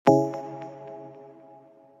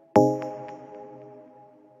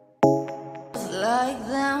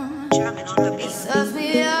drumming on the beat. Sucks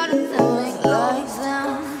me out and then make lights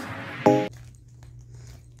down.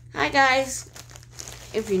 Hi guys,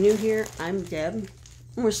 if you're new here, I'm Deb,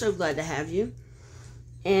 and we're so glad to have you.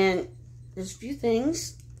 And there's a few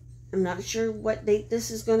things. I'm not sure what date this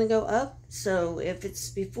is going to go up, so if it's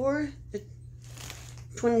before the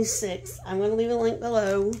 26th, I'm going to leave a link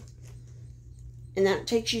below, and that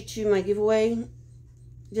takes you to my giveaway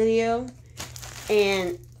video,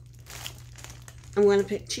 and I'm going to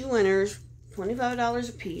pick two winners, $25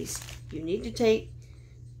 a piece. You need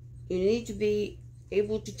to be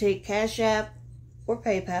able to take Cash App or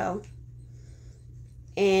PayPal,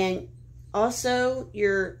 and also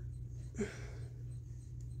you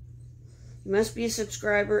must be a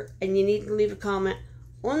subscriber, and you need to leave a comment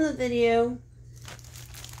on the video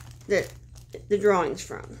that the drawing's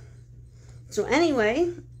from. So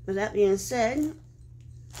anyway, with that being said,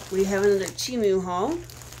 we have another Temu haul,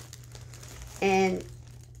 and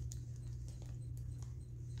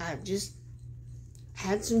I've just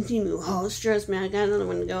had some Temu hauls. Trust me, I got another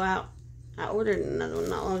one to go out. I ordered another one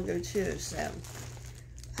not long ago too, so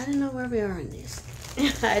I don't know where we are in this.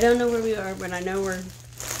 I don't know where we are, but I know we're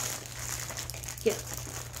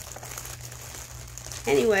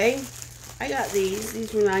Anyway, I got these.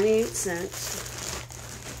 These were 98 cents.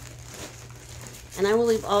 And I will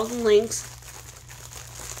leave all the links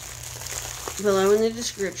below in the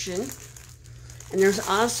description. And there's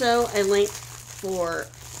also a link for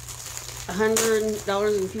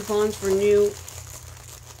 $100 in coupons for new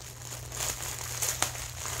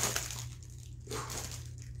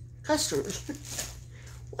customers.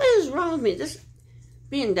 What is wrong with me? This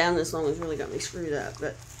being down this long has really got me screwed up,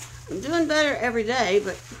 but I'm doing better every day.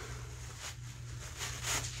 But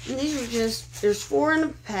and these are just, there's 4 in a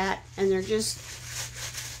pack, and they're just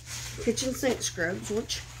kitchen sink scrubs,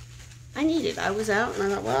 which I needed. I was out and I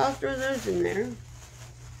thought, well, I'll throw those in there.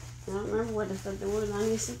 I don't remember what I said they were,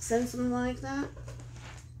 96 cents, something like that.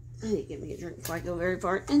 I need to get me a drink before I go very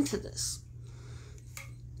far into this.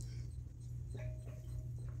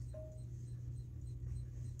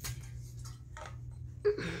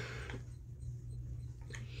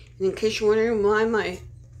 And in case you're wondering why my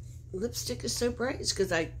lipstick is so bright, it's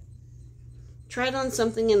because I tried on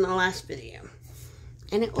something in the last video,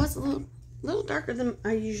 and it was a little darker than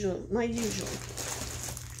my usual.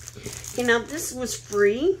 Okay, now this was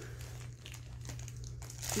free,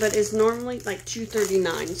 but it's normally like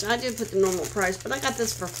 $2.39, so I did put the normal price, but I got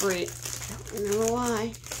this for free. I don't remember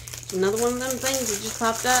why. It's another one of them things that just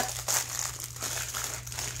popped up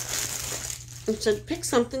and said pick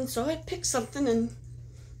something, so I picked something, and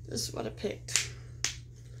this is what I picked.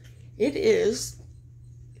 It is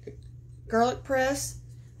garlic press,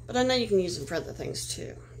 but I know you can use them for other things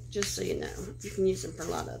too. Just so you know, you can use them for a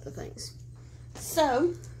lot of other things.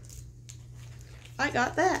 So, I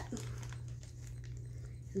got that.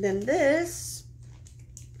 And then this,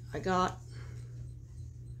 I got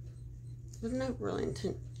with no real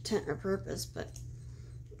intent or purpose, but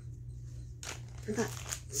I thought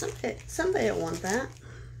somebody will want that.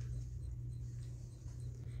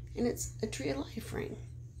 And it's a Tree of Life ring,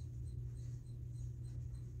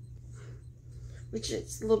 which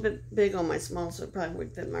is a little bit big on my small, so it probably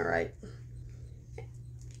would fit my right.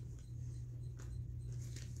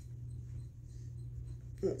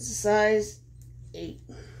 And it's a size 8.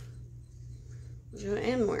 Which I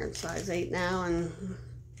am wearing size 8 now, and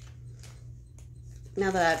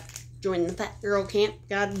now that I've joined the fat girl camp,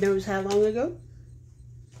 God knows how long ago.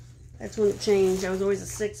 That's when it changed. I was always a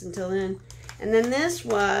 6 until then. And then this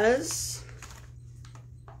was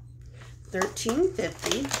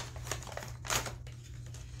 $13.50.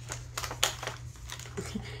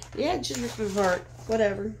 Yeah, just ripped it apart.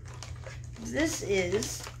 Whatever. This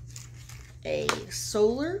is a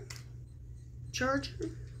solar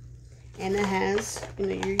charger, and it has, you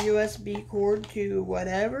know, your USB cord to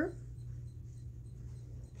whatever.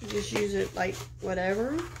 You just use it like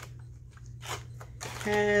whatever.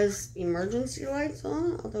 Has emergency lights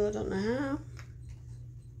on it, although I don't know how.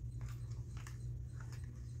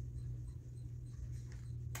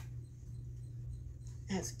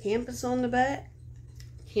 It has a compass on the back.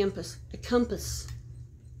 A compass.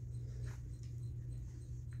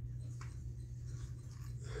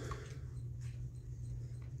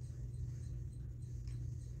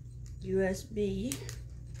 USB.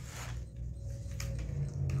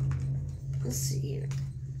 Let's see here.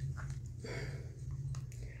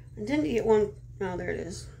 I tend to get one. Oh, there it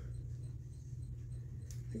is.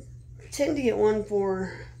 I tend to get one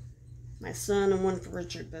for my son and one for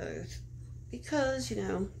Richard both, because, you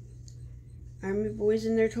know, Army boys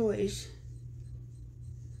and their toys.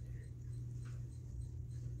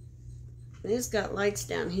 And it's got lights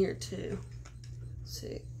down here too.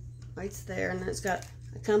 See, lights there, and it's got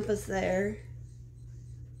a compass there.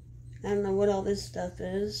 I don't know what all this stuff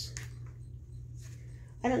is.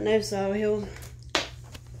 I don't know, so he'll...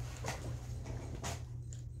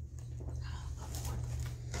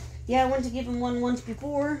 Yeah, I went to give him one once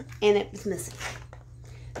before, and it was missing.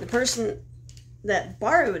 The person that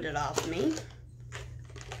borrowed it off me,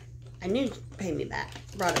 I knew paid me back,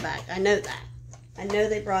 brought it back. I know that. I know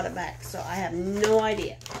they brought it back, so I have no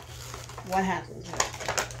idea what happened to it.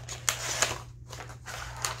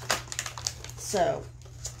 So,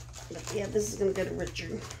 but yeah, this is going to go to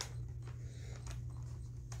Richard.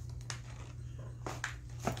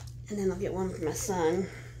 And then I'll get one for my son.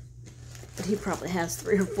 But he probably has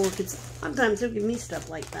 3 or 4 kids. Sometimes he'll give me stuff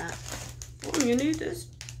like that. Oh, you need this?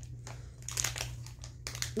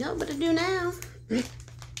 No, but I do now.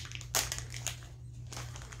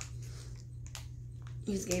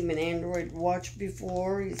 He's gave me an Android watch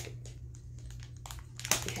before.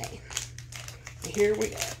 Okay. Here we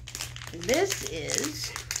go. This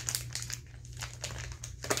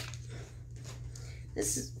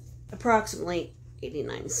is approximately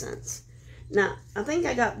 89 cents. Now, I think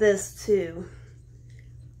I got this too.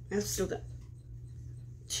 I've still got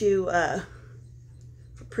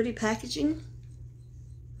for pretty packaging.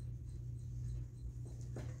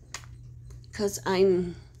 Because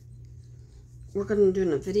we're going to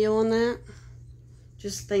do a video on that.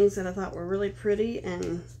 Just things that I thought were really pretty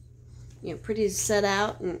and, you know, pretty to set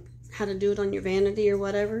out and how to do it on your vanity or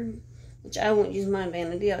whatever. Which I won't use my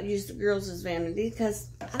vanity. I'll use the girls' vanity because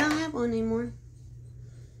I don't have one anymore.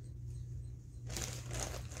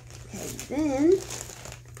 Okay, then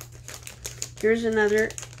here's another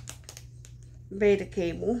data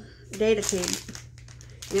cable. And it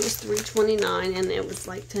was $3.29 and it was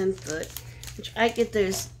like 10 foot. Which I get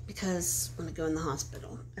those because when I go in the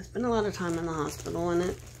hospital. I spend a lot of time in the hospital and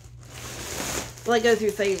it. Well, I go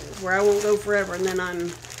through phases where I won't go forever and then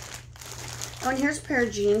I'm. Oh, and here's a pair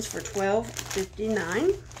of jeans for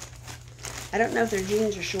 $12.59. I don't know if they're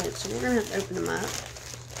jeans or shorts, so we're gonna have to open them up.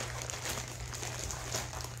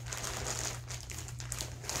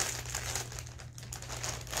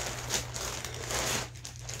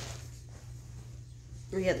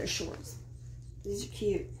 Oh yeah, they're shorts. These are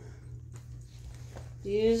cute.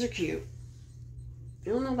 These are cute. I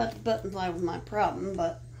don't know about the button fly was my problem,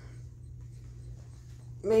 but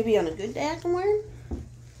maybe on a good day I can wear them.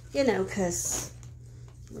 You know, because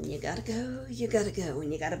when you gotta go, you gotta go.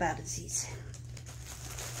 When you got a bad disease.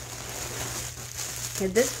 Okay,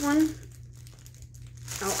 this one.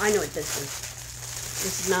 Oh, I know what this is.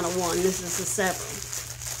 This is not a 1. This is a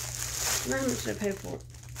 7. Now, how much did I pay for it?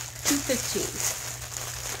 $2.15.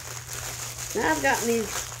 Now, I've gotten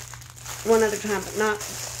these one other time, but not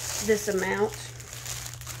this amount.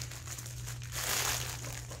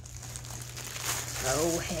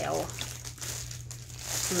 Oh, hell.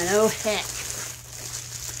 I mean, oh, heck.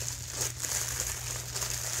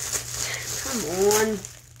 Come on.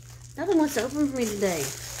 Nothing wants to open for me today.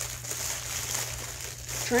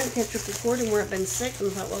 I'm trying to catch up recording where I've been sick,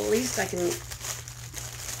 and I thought, well, at least I can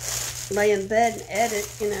lay in bed and edit,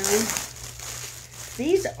 you know.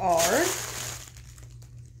 These are...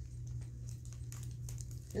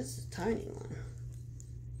 This is a tiny one.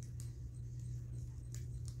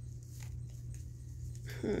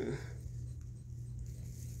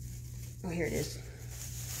 Oh, here it is.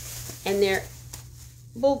 And they're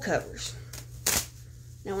bowl covers.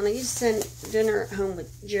 Now, when I used to send dinner at home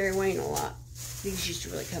with Jerry Wayne a lot, these used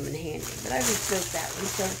to really come in handy. But I just built that one.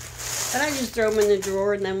 So, but I just throw them in the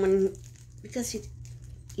drawer, and then when, because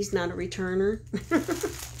he's not a returner.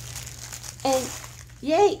 And,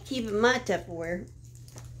 yay, keeping my Tupperware.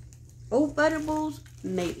 Old butter bowls,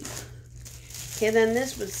 maybe. Okay, then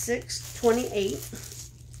this was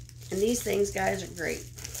 $6.28. And these things, guys, are great.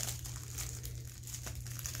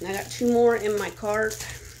 And I got 2 more in my cart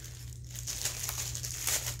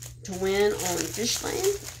to win on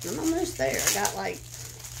Fishland. I'm almost there. I got like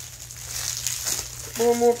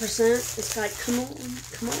 4 more %. It's like, come on,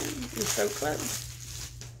 come on. You're so close.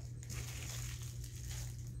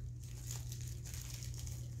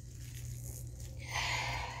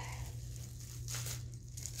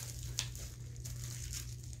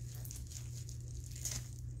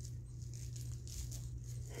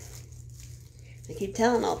 I keep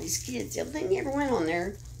telling all these kids, the only thing you ever went on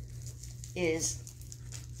there is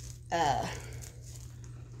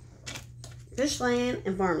Fishland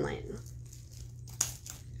and Farmland.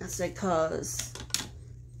 I said,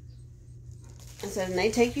 and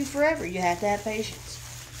they take you forever. You have to have patience.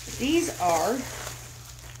 These are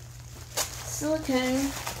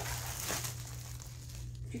silicone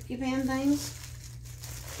cookie pan things.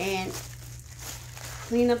 And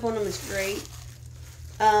clean up on them is great.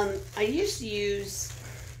 I used to use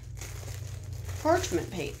parchment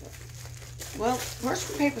paper. Well,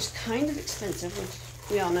 parchment paper is kind of expensive, which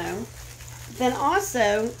we all know. Then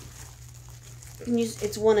also, you can use,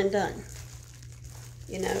 it's one and done.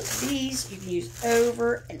 You know, these you can use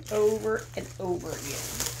over and over and over again.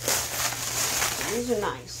 These are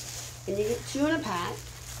nice. And you get 2 in a pack,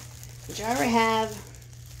 which I already have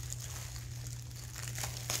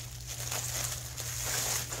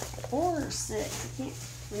 4 or 6. I can't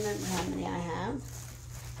remember how many I have.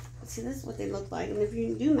 But see, this is what they look like. And if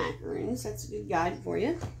you do macaroons, that's a good guide for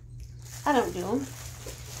you. I don't do them.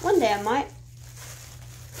 One day I might,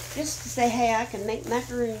 just to say, hey, I can make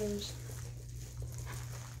macaroons.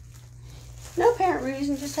 No apparent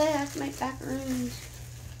reason, just hey, I can make macaroons.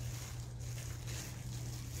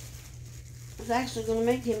 I was actually going to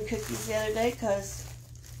make him cookies the other day because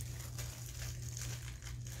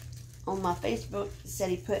on my Facebook it said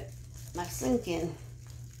he put my sink in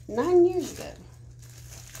 9 years ago.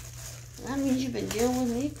 That means you've been dealing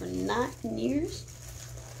with me for 9 years?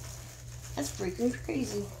 That's freaking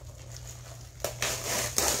crazy.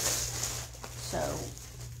 So,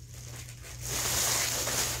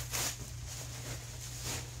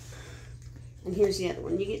 and here's the other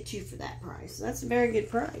one. You get 2 for that price. So that's a very good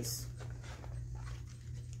price.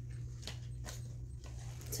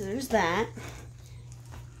 So there's that.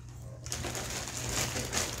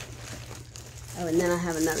 Oh, and then I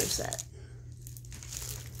have another set.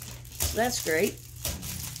 So that's great.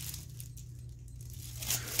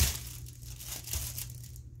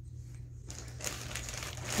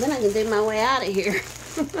 Then I can dig my way out of here.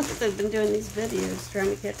 I've been doing these videos, trying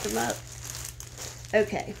to catch them up.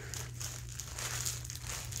 Okay.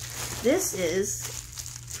 This is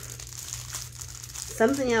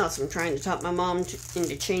something else I'm trying to talk my mom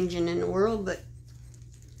into changing in the world, but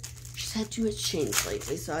she's had too much change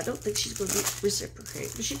lately, so I don't think she's going to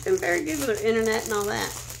reciprocate. But she's been very good with her internet and all that.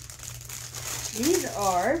 These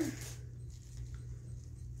are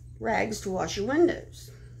rags to wash your windows.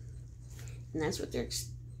 And that's what they're...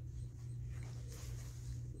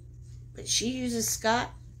 But she uses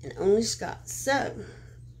Scott and only Scott. So,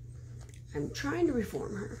 I'm trying to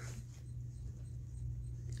reform her.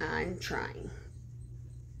 I'm trying.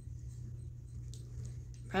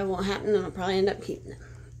 Probably won't happen, and I'll probably end up keeping them.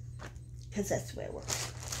 Because that's the way it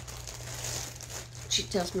works. She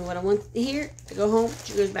tells me what I want to hear. I go home,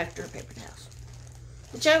 she goes back to her paper towels.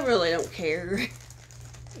 Which I really don't care.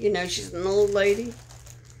 You know, she's an old lady.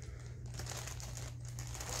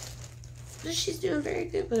 But she's doing very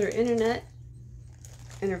good with her internet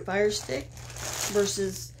and her Fire Stick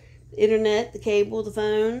versus the internet, the cable, the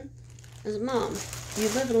phone. I said, Mom, you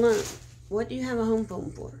live alone. What do you have a home phone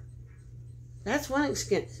for? That's one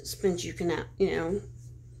expense you can, you know.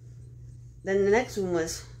 Then the next one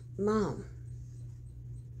was, Mom,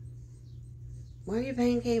 why are you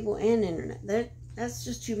paying cable and internet? That's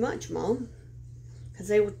just too much, Mom. Because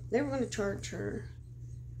they were going to charge her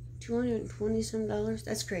 $220 some.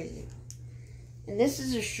 That's crazy. And this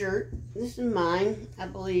is a shirt. This is mine, I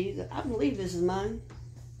believe. I believe this is mine.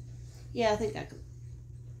 Yeah, I think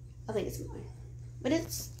it's mine. But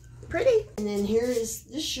it's pretty. And then here is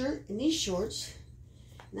this shirt and these shorts.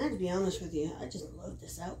 And I have to be honest with you, I just love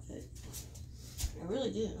this outfit. I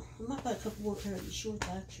really do. I might buy a couple more pairs of these shorts,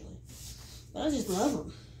 actually. But I just love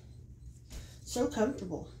them. So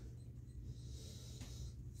comfortable.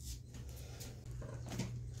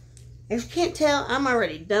 If you can't tell, I'm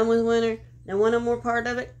already done with winter. Now, one more part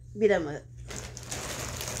of it, be done with it.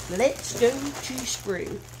 Let's go to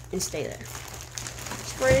spring and stay there.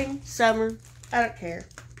 Spring, summer, I don't care.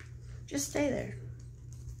 Just stay there.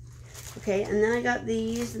 Okay, and then I got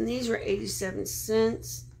these, and these were 87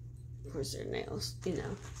 cents. Of course, they're nails, you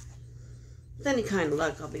know. With any kind of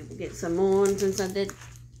luck, I'll be able to get some on, since I did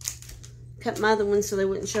cut my other ones so they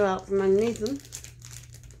wouldn't show out from underneath them.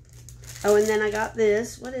 Oh, and then I got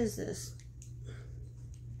this. What is this?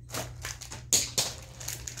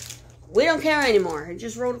 We don't care anymore. It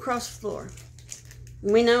just rolled across the floor.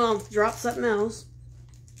 We know I'll drop something else.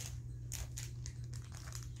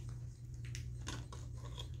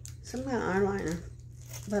 Some kind of eyeliner.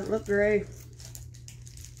 But it looked gray.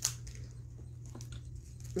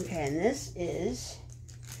 Okay, and this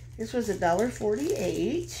was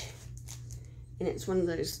 $1.48. And it's one of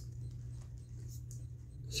those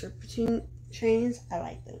serpentine chains. I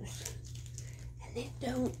like those. And they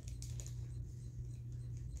don't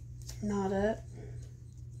knot up.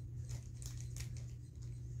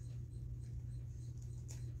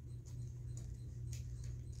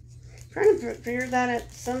 Trying to figure that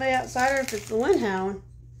out Sunday outside or if it's the wind howling.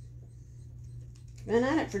 Been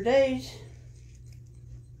at it for days.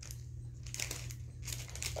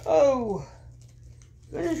 Oh,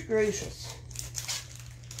 goodness gracious.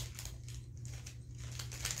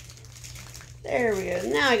 There we go.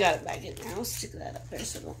 Now I got it back in there. I'll stick that up there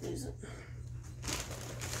so I don't lose it.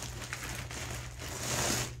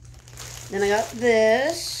 Then I got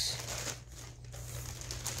this.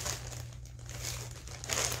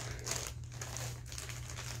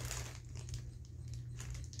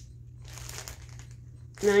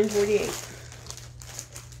 $9.48.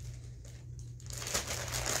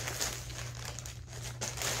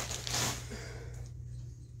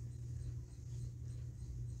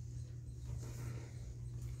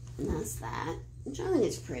 And that's that, which I think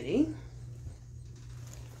is pretty.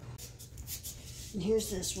 And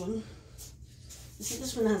here's this one. You see,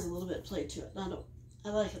 this one has a little bit of play to it. I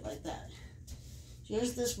like it like that.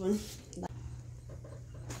 Here's this one.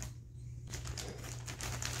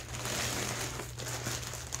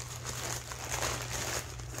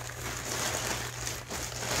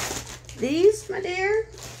 These, my dear,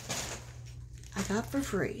 I got for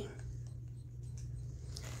free.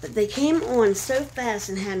 But they came on so fast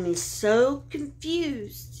and had me so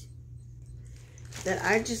confused that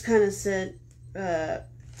I just kind of said,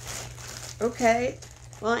 okay.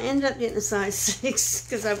 Well, I ended up getting a size 6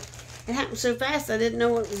 because it happened so fast I didn't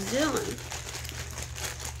know what it was doing.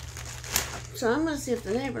 So I'm going to see if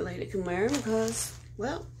the neighbor lady can wear them because,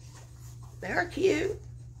 well, they're cute.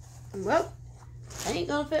 Well, they ain't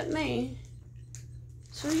going to fit me.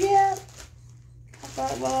 So, yeah. I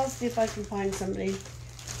thought, well, I'll see if I can find somebody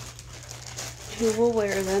who will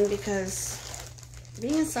wear them because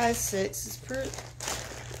being a size 6 is pretty.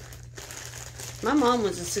 My mom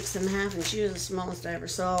was a 6.5 and she was the smallest I ever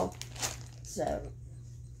saw. So,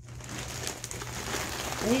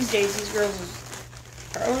 and these days, these girls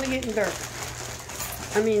are only getting darker.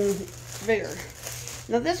 I mean, bigger.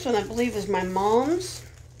 Now this one I believe is my mom's.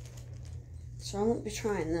 So I won't be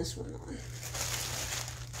trying this one on.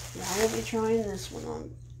 Yeah, I won't be trying this one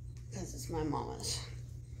on because it's my mama's.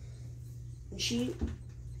 And she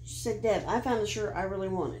said, Deb, I found a shirt I really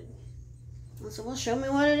wanted. I said, well, show me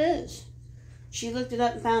what it is. She looked it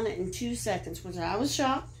up and found it in 2 seconds, which I was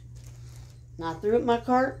shocked. And I threw it in my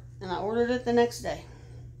cart, and I ordered it the next day.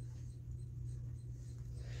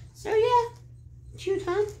 So, yeah, cute,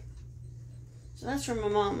 huh? So that's from my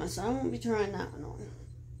mama, so I won't be trying that one on.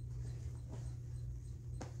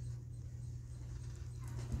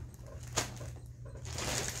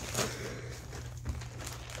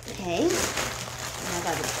 Okay. And I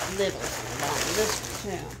got a little one on this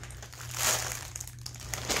one, too.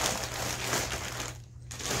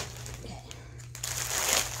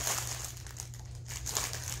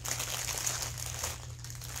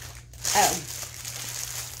 Oh,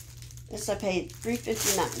 this I paid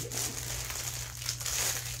 $3.59.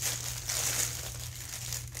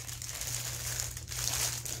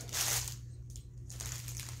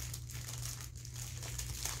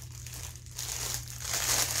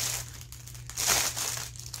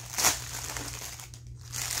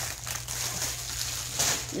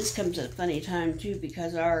 This comes at a funny time too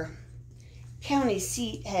because our county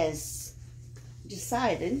seat has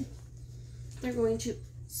decided they're going to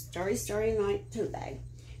Starry Night tote bag,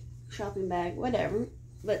 shopping bag, whatever.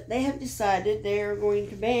 But they have decided they're going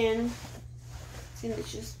to ban, see,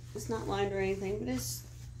 it's not lined or anything, but it's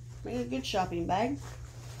like a good shopping bag.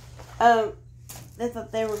 They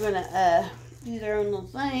thought they were going to do their own little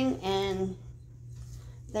thing, and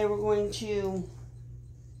they were going to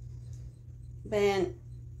ban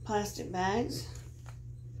plastic bags.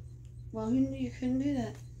 Well, who knew you couldn't do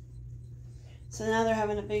that? So now they're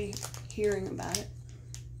having a big hearing about it.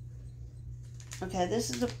 Okay, this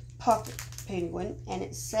is a pocket penguin, and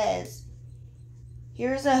it says,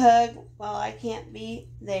 here's a hug while I can't be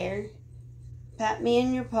there. Pat me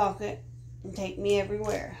in your pocket and take me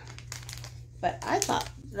everywhere. But I thought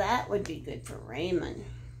that would be good for Raymond.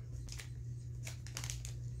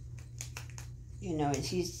 You know, as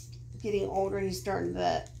he's getting older, he's starting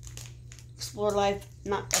to explore life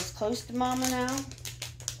not as close to Mama now.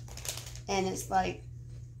 And it's like,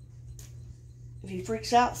 if he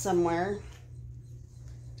freaks out somewhere,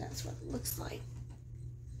 that's what it looks like.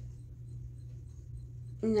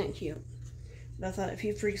 Isn't that cute? But I thought if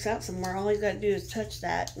he freaks out somewhere, all he's got to do is touch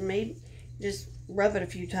that and maybe just rub it a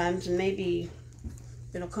few times and maybe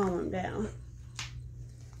it'll calm him down.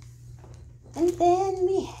 And then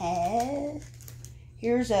we have,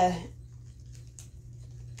 here's a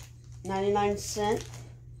 99¢.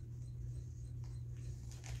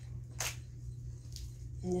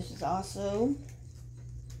 And this is also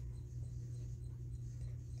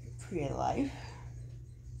Free Life.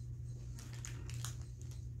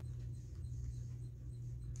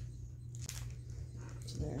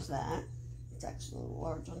 there's that. It's actually a little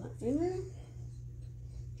large on that finger.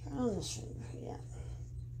 Try it on this finger, yeah.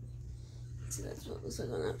 See, that's what it looks like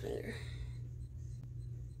on that finger.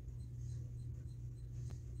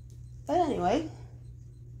 But anyway,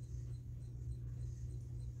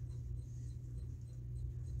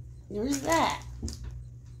 there's that.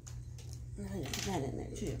 I think I put that in there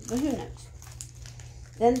too, but who knows.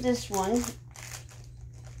 Then this one,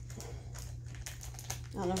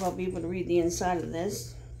 I don't know if I'll be able to read the inside of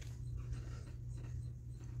this,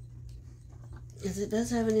 because it does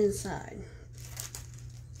have an inside.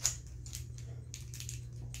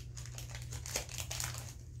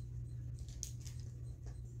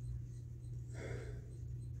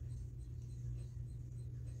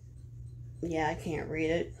 Yeah, I can't read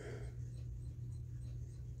it.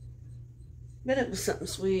 But it was something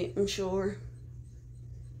sweet, I'm sure.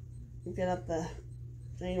 I'll get up the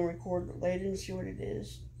thing and record it later and see what it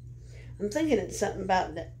is. I'm thinking it's something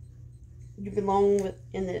about that you belong with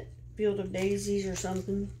in the field of daisies or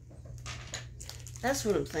something. That's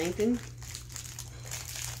what I'm thinking.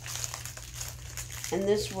 And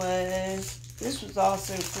this was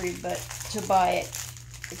also free, but to buy it,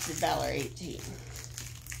 it's $1.18.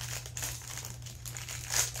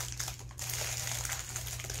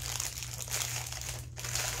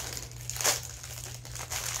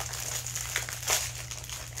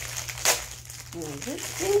 It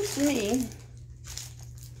seems to me,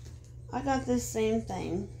 I got this same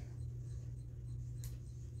thing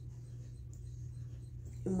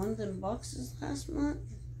in one of them boxes last month,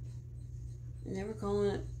 and they were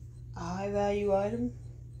calling it a high value item.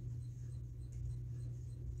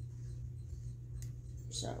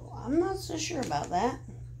 So I'm not so sure about that.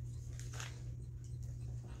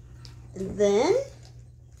 And then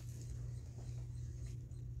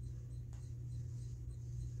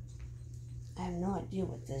I have no idea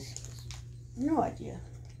what this is. No idea.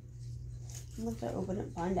 I'm going to open it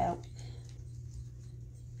and find out.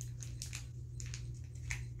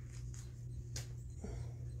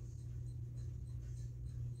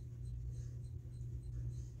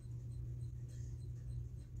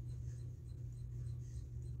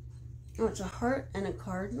 Oh, it's a heart and a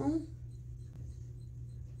cardinal.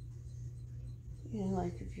 You know,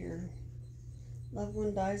 like if your loved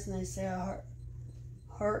one dies and they say a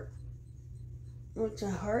heart. Oh, it's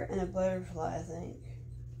a heart and a butterfly, I think.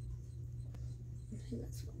 I think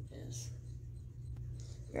that's what it is.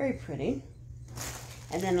 Very pretty.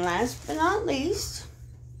 And then last but not least,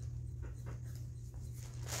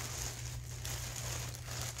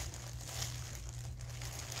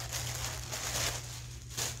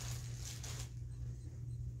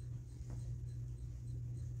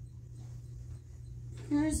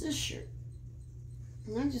 here's this shirt.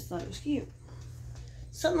 And I just thought it was cute.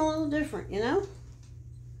 Something a little different, you know?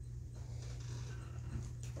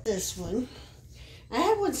 This one. I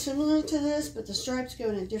have one similar to this, but the stripes go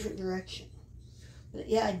in a different direction. But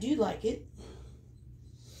yeah, I do like it.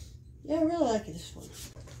 Yeah, I really like this one.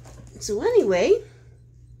 So anyway,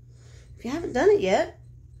 if you haven't done it yet,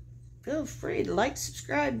 feel free to like,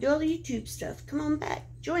 subscribe, do all the YouTube stuff. Come on back.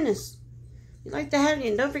 Join us. We'd like to have you.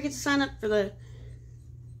 And don't forget to sign up for the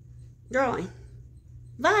drawing.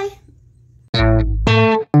 Bye.